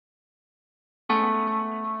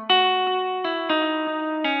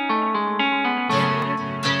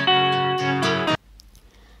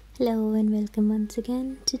Hello and welcome once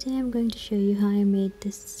again. Today I'm going to show you how I made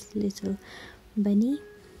this little bunny.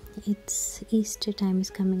 It's Easter time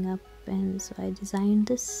is coming up and so I designed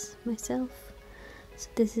this myself. So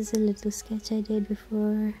this is a little sketch I did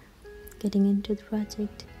before getting into the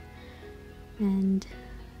project, and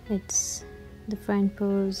it's the front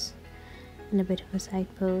pose and a bit of a side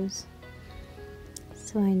pose,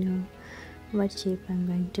 so I know what shape I'm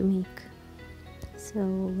going to make. So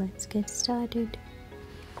let's get started.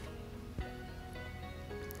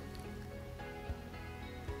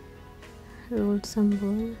 Rolled some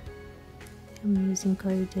wool. I'm using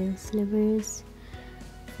corriedale slivers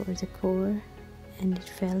for the core, and it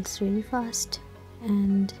felts really fast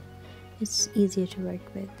and it's easier to work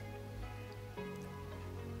with.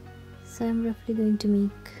 So I'm roughly going to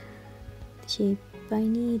make the shape I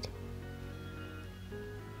need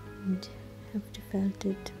and have to felt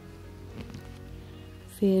it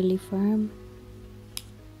fairly firm,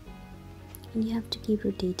 and you have to keep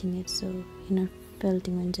rotating it so you're not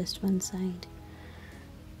felting on just one side.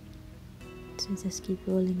 So just keep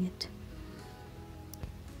rolling it,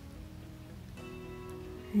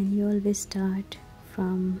 and you always start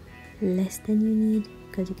from less than you need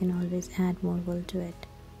because you can always add more wool to it.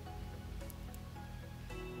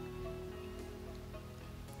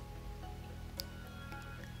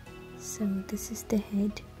 So this is the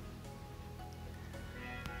head.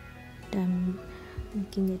 I'm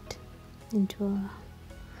making it into a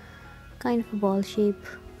kind of a ball shape,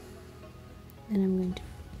 and I'm going to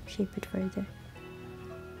shape it further.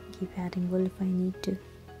 Keep adding wool if I need to.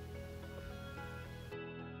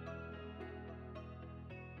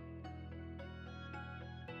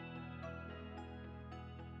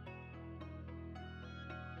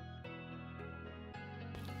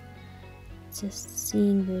 Just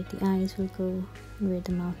seeing where the eyes will go and where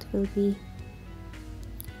the mouth will be.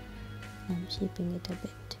 I'm shaping it a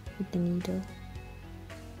bit with the needle.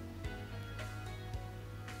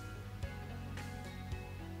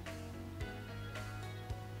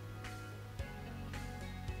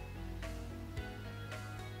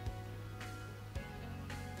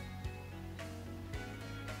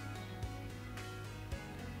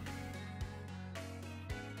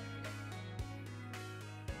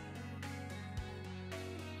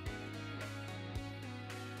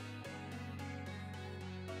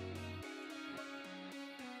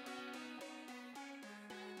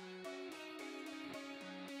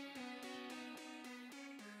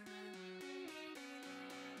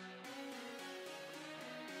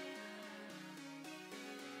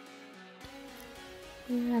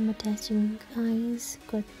 Here I'm attaching eyes,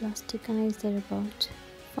 got plastic eyes, they're about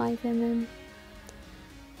 5 mm,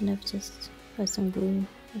 and I've just put some glue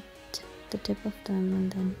at the tip of them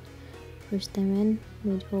and then push them in,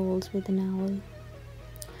 made holes with an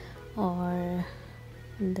owl or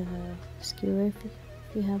the skewer if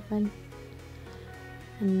you have one.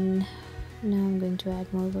 And now I'm going to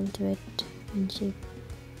add more wool to it and shape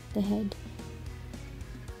the head.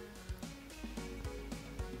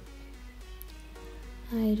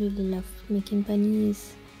 I really love making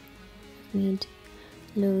bunnies. I've made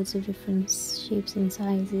loads of different shapes and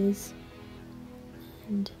sizes,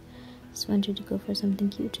 and just wanted to go for something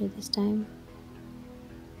cuter this time.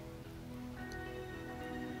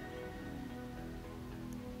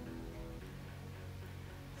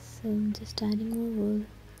 So I'm just adding more wool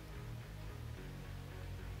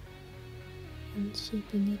and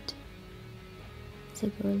shaping it as I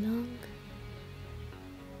go along.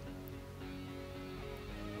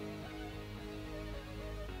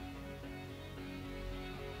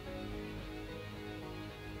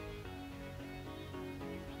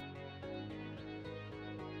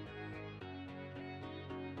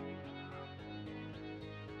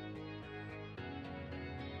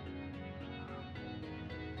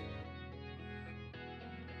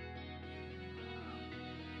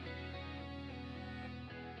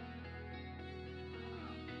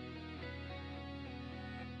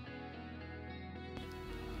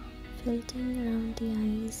 Filtering around the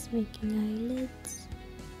eyes, making eyelids.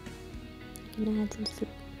 You can add little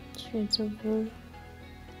shreds of wool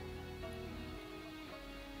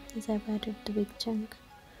as I've added the big chunk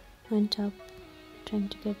on top, trying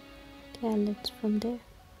to get the eyelids from there.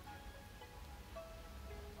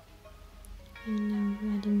 And now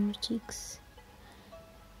I'm adding more cheeks.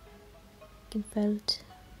 You can felt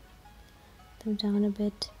them down a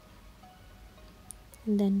bit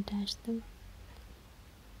and then attach them.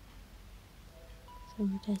 So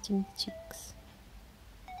I'm attaching the cheeks.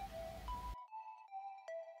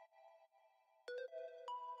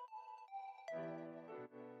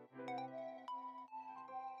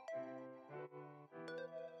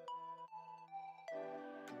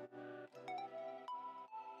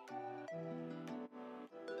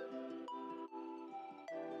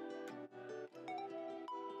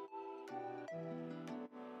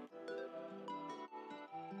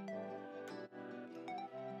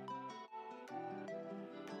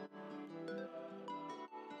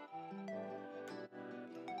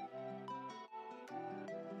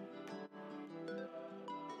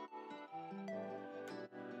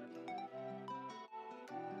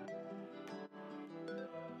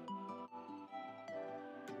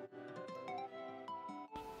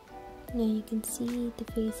 Now you can see the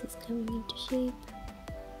face is coming into shape.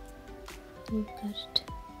 We've got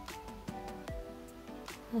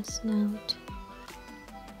a snout.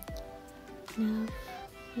 Now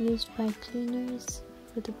I've used pipe cleaners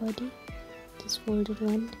for the body. Just folded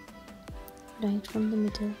one right from the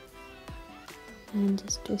middle and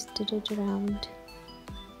just twisted it around,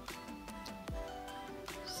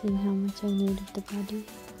 seeing how much I need of the body.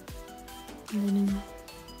 And then I'm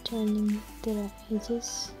turning the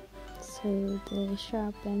edges so the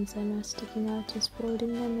sharp ends are not sticking out, just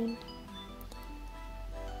folding them in.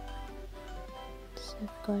 So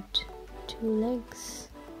I've got 2 legs,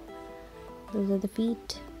 those are the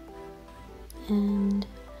feet, and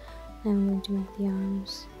I'm going to make the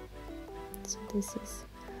arms. So this is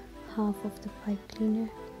half of the pipe cleaner,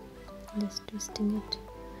 just twisting it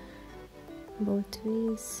both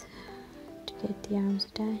ways to get the arms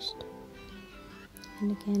attached,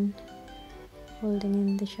 and again holding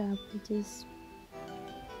in the sharp edges.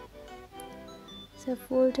 So I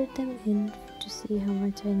folded them in to see how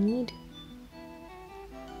much I need,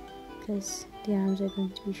 because the arms are going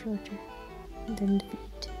to be shorter than the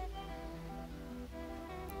feet.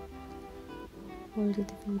 Folded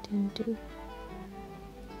the feet in too,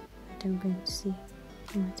 but I'm going to see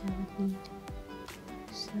how much I would need.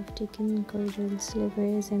 So I've taken cordial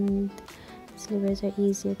slivers, and slivers are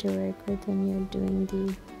easier to work with when you're doing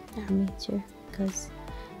the armature because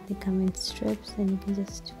they come in strips and you can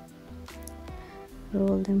just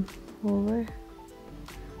roll them over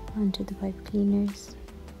onto the pipe cleaners.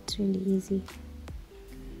 It's really easy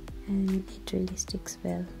and it really sticks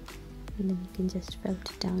well, and then you can just felt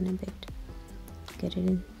it down a bit to get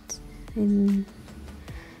it in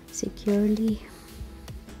securely.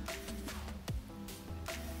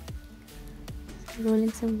 So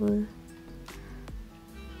rolling some wool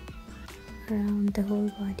around the whole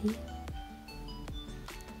body.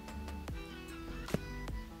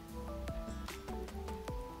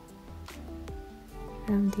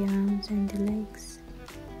 Around the arms and the legs,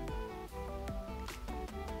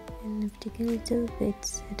 and I've taken little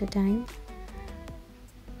bits at a time.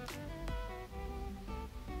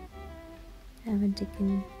 I haven't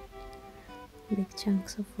taken big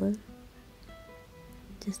chunks of wool,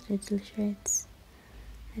 just little shreds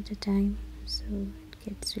at a time, so it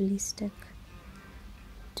gets really stuck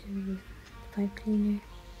to the pipe cleaner.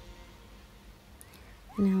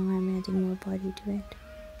 Now I'm adding more body to it.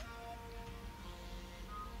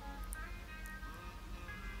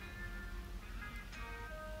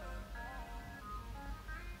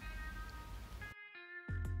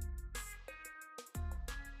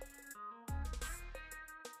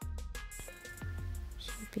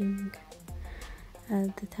 Shaping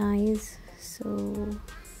the thighs, so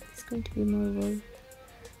it's going to be more wool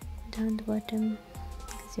down the bottom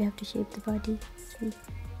because you have to shape the body, so we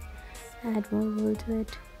add more wool to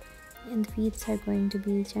it, and the feet are going to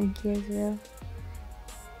be chunky as well,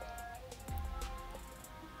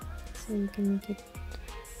 so you can make it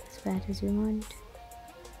as fat as you want.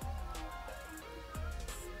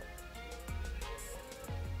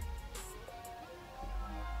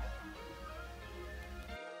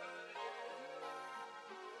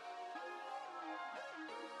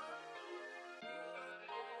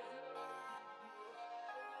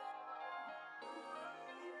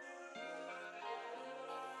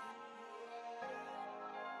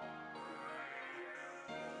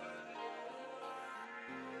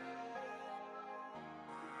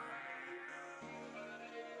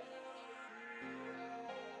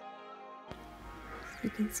 You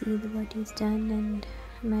can see the body is done, and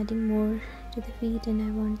I'm adding more to the feet, and I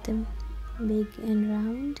want them big and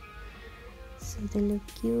round so they look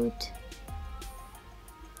cute.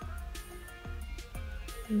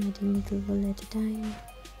 I'm adding little wool at a time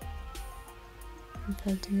and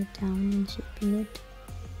felting it down and shaping it,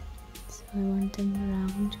 so I want them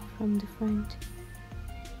round from the front.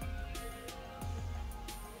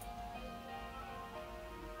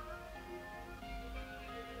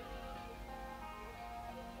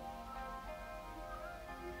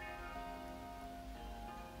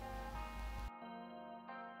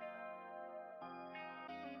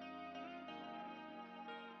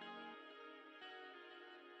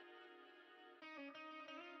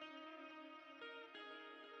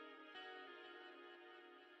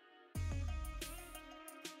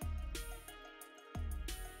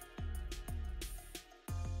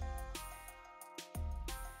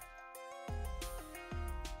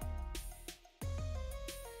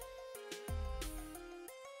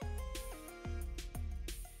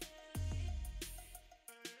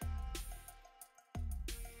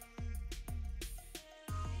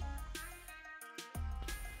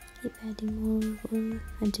 Keep adding more wool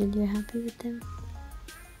until you're happy with them.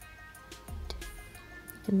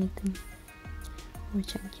 You can make them more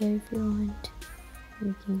chunkier if you want,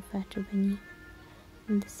 making a fatter bunny.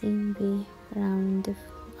 In the same way around the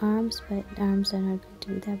arms, but arms are not going to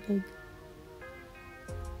be that big.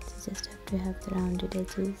 You just have to have the rounded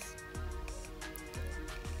edges.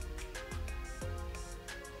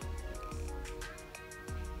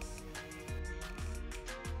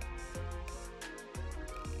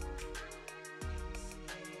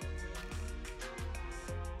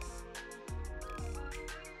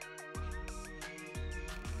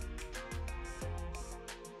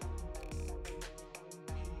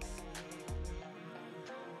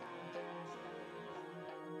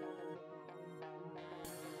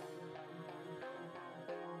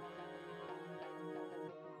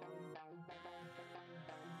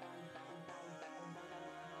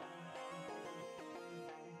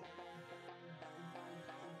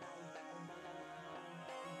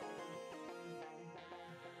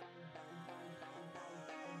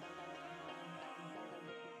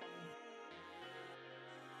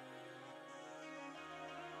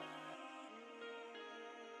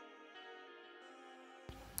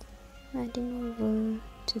 Adding more wool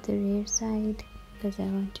to the rear side because I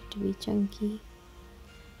want it to be chunky,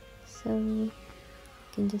 so you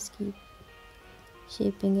can just keep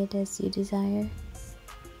shaping it as you desire.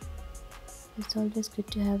 It's always good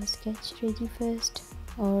to have a sketch ready first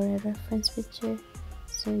or a reference picture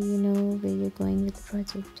so you know where you're going with the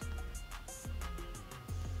project.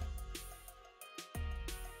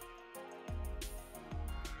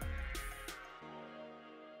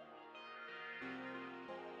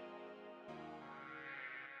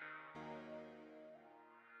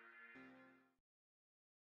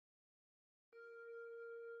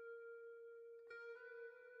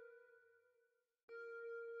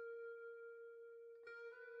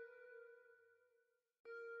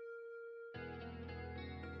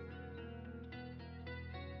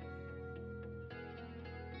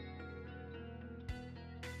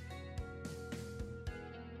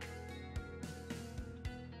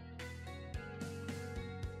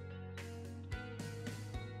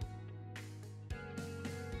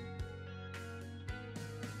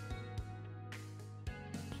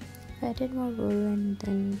 I added more wool and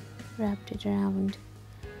then wrapped it around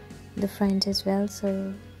the front as well,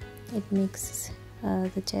 so it makes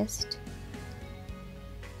the chest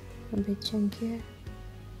a bit chunkier.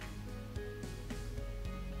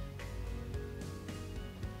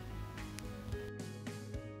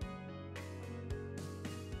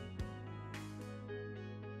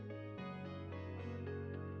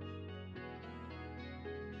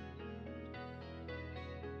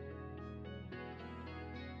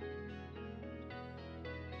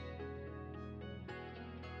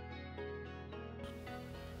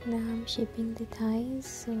 Now I'm shaping the thighs,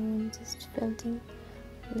 so I'm just felting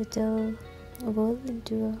little wool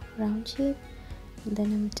into a round shape, and then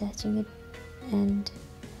I'm attaching it and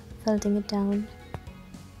felting it down,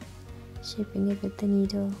 shaping it with the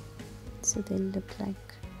needle so they look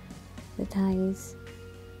like the thighs.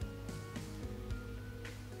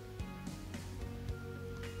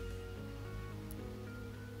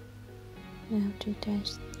 Now to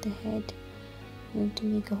attach the head, I'm going to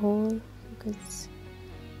make a hole because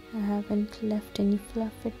I haven't left any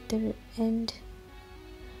fluff at the end,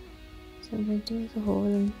 so I'm going to make a hole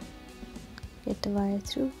and get the wire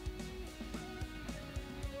through.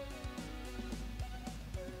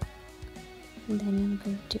 And then I'm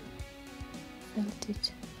going to felt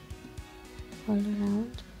it all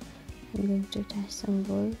around. I'm going to attach some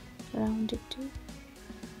wool around it too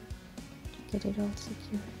to get it all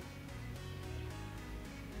secure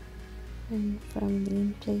and firmly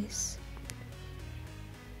in place.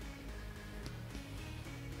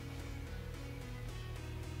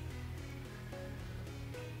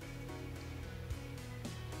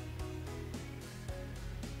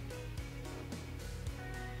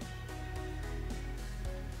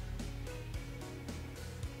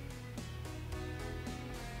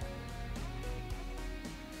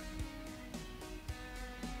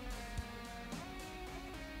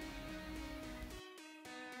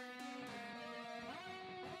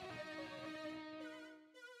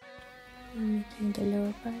 I'm making the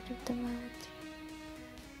lower part of the mouth.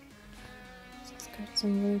 Just cut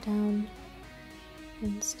some wool down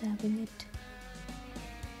and stabbing it.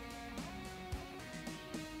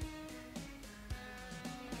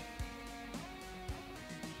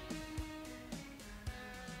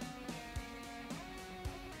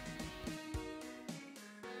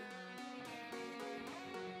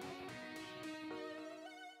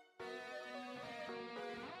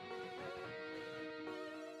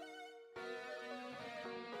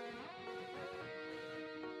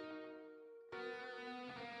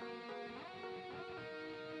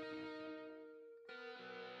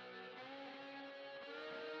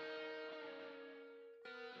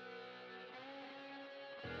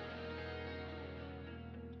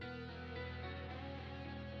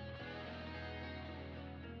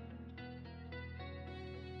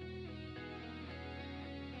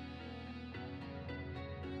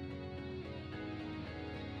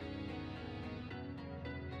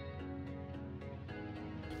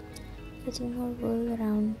 putting more wool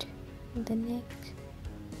around the neck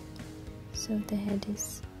so the head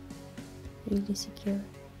is really secure.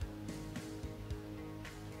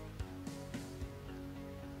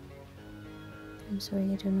 I'm sorry,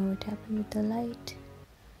 I don't know what happened with the light.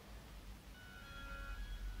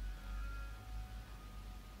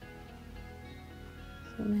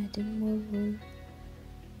 So I'm adding more wool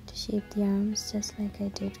to shape the arms just like I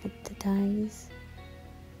did with the thighs.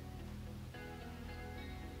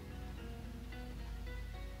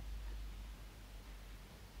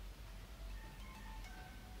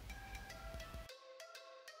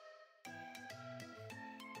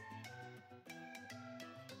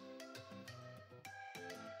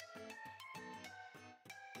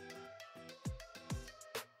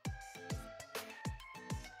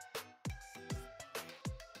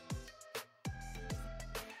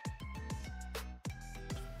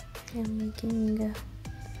 I'm making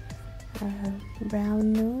a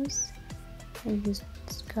brown nose. I used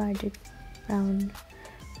discarded brown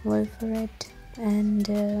wool for it, and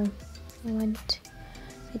I want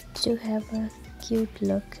it to have a cute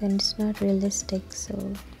look, and it's not realistic, so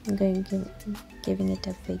I'm going to giving it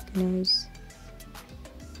a fake nose.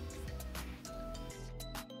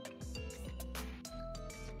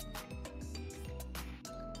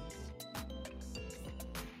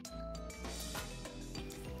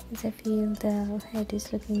 As I feel the head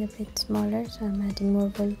is looking a bit smaller, so I'm adding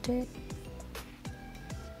more wool to it.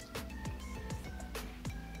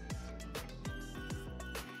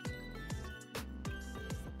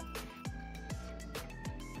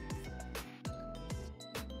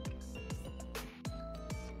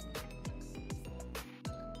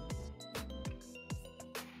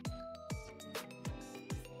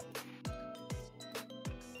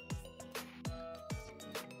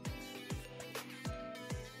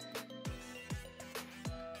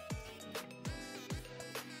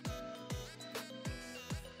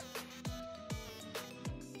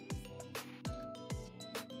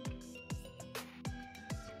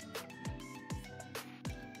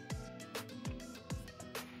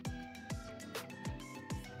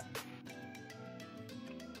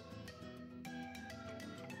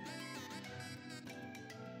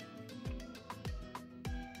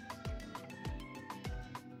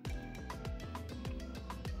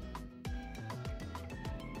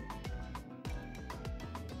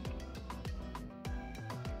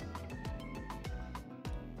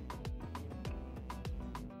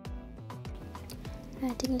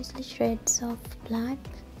 Adding little shreds of black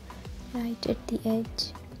right at the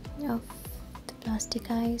edge of the plastic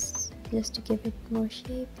eyes just to give it more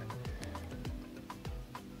shape.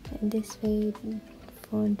 And this way it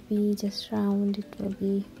won't be just round, it will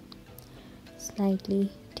be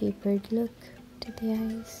slightly tapered look to the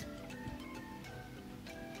eyes.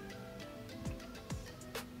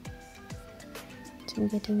 So I'm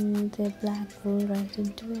getting the black wool right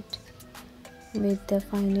into it with the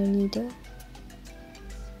finer needle.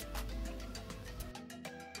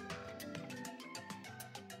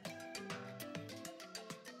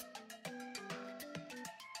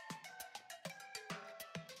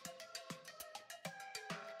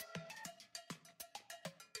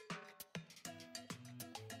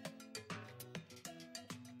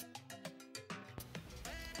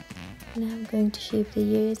 Now I'm going to shape the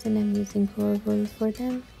ears, and I'm using core wool for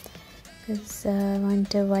them because I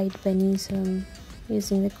want a white bunny, so I'm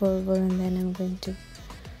using the core wool, and then I'm going to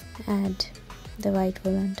add the white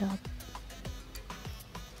wool on top.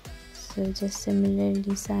 So just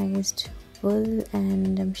similarly sized wool,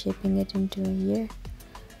 and I'm shaping it into a ear,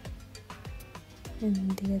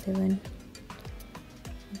 and the other one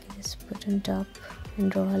I can just put on top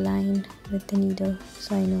and draw a line with the needle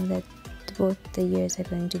so I know that both the ears are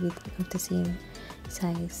going to be of the same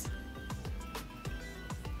size.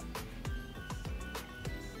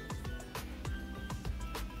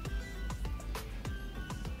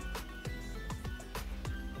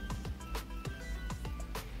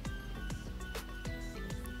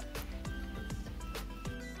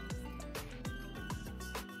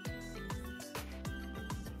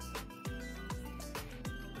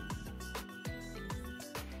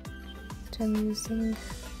 So I'm using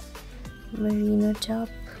merino top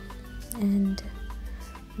and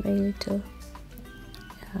very little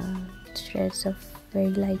shreds of very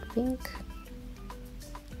light pink,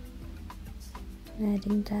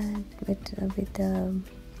 adding that with a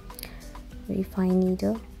very fine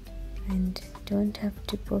needle, and don't have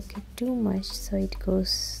to poke it too much so it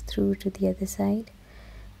goes through to the other side,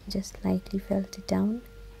 just lightly felt it down.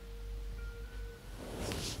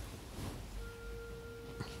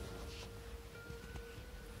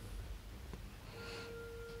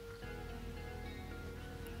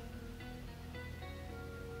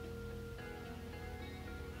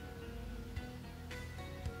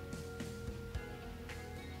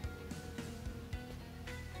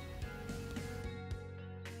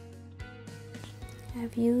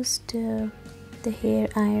 I've used the hair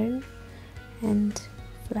iron and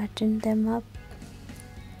flattened them up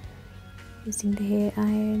using the hair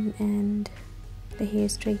iron and the hair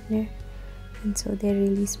straightener, and so they're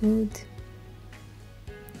really smooth.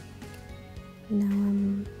 Now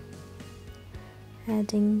I'm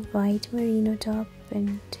adding white merino top,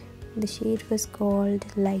 and the shade was called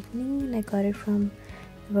Lightning, and I got it from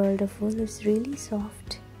the World of Wool. It's really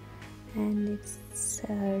soft and it's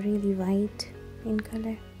really white in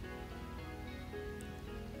color.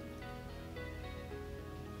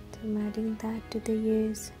 So I'm adding that to the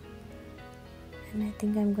ears, and I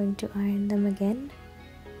think I'm going to iron them again.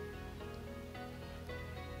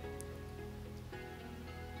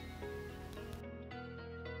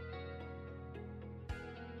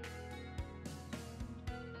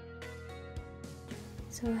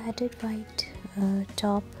 So I added white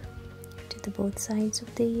top to the both sides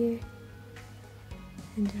of the ear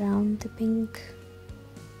and around the pink.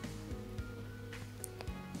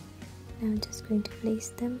 Now I'm just going to place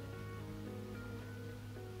them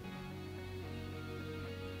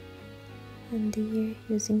on the ear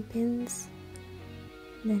using pins.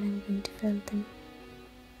 Then I'm going to fill them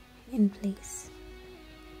in place.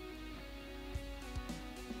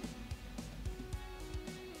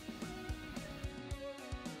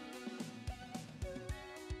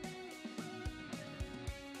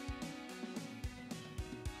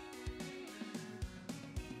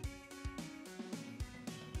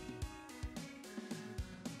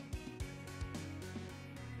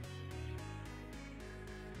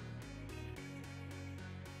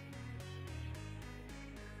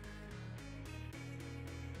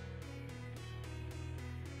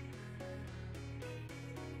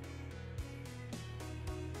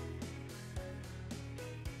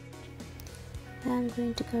 Now I'm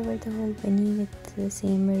going to cover the whole bunny with the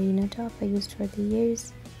same merino top I used for the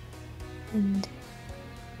ears, and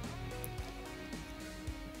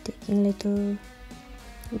taking little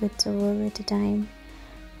bits of wool at a time,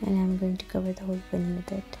 and I'm going to cover the whole bunny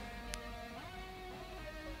with it.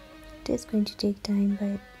 It is going to take time,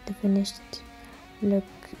 but the finished look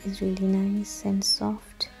is really nice and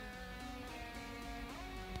soft.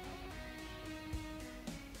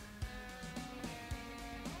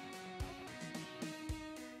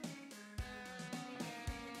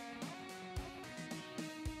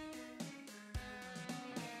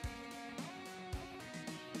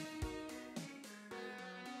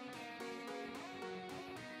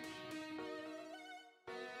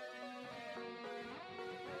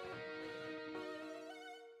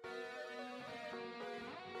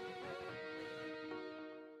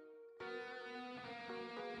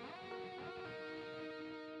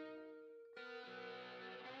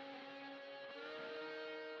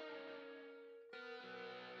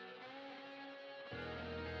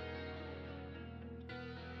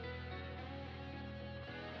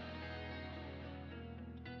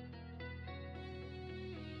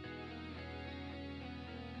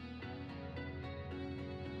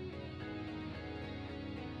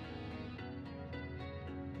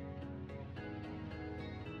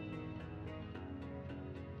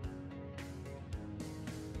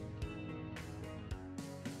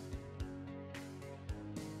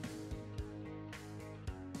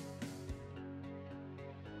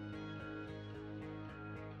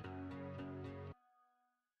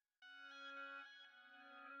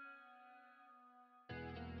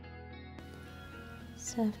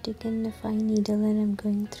 So I've taken a fine needle and I'm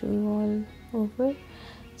going through all over,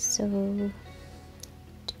 so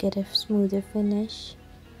to get a smoother finish,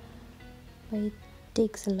 but it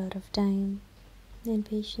takes a lot of time and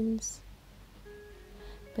patience.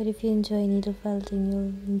 But if you enjoy needle felting,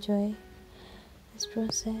 you'll enjoy this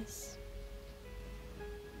process.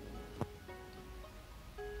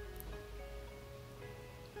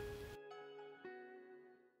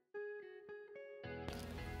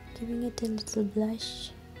 Giving it a little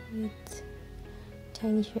blush with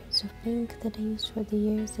tiny shades of pink that I used for the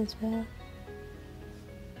ears as well.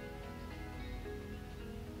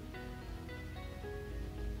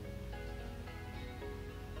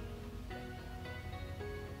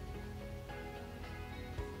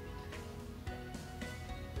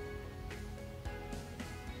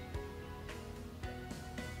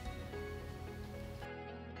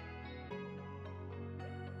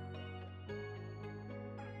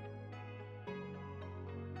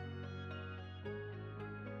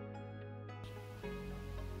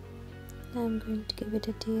 Now I'm going to give it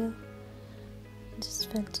a tail. Just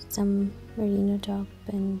felted some merino top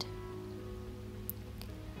and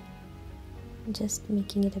just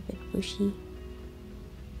making it a bit bushy.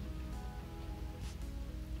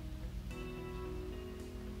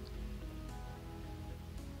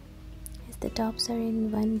 the tops are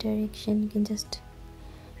in one direction, you can just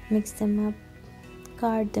mix them up,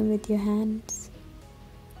 card them with your hands,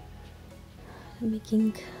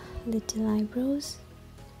 making little eyebrows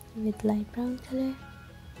with light brown color.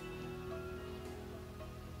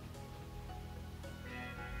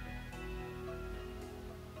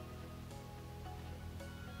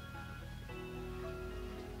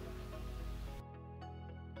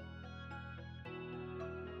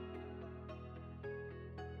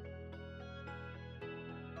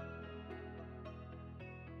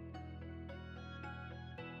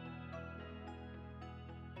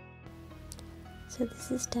 So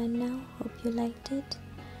this is done now. Hope you liked it,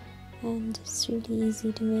 and it's really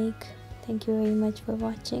easy to make. Thank you very much for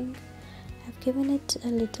watching. I've given it a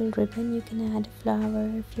little ribbon. You can add a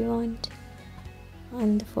flower if you want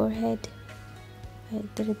on the forehead,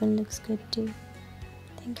 but the ribbon looks good too.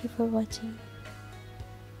 Thank you for watching.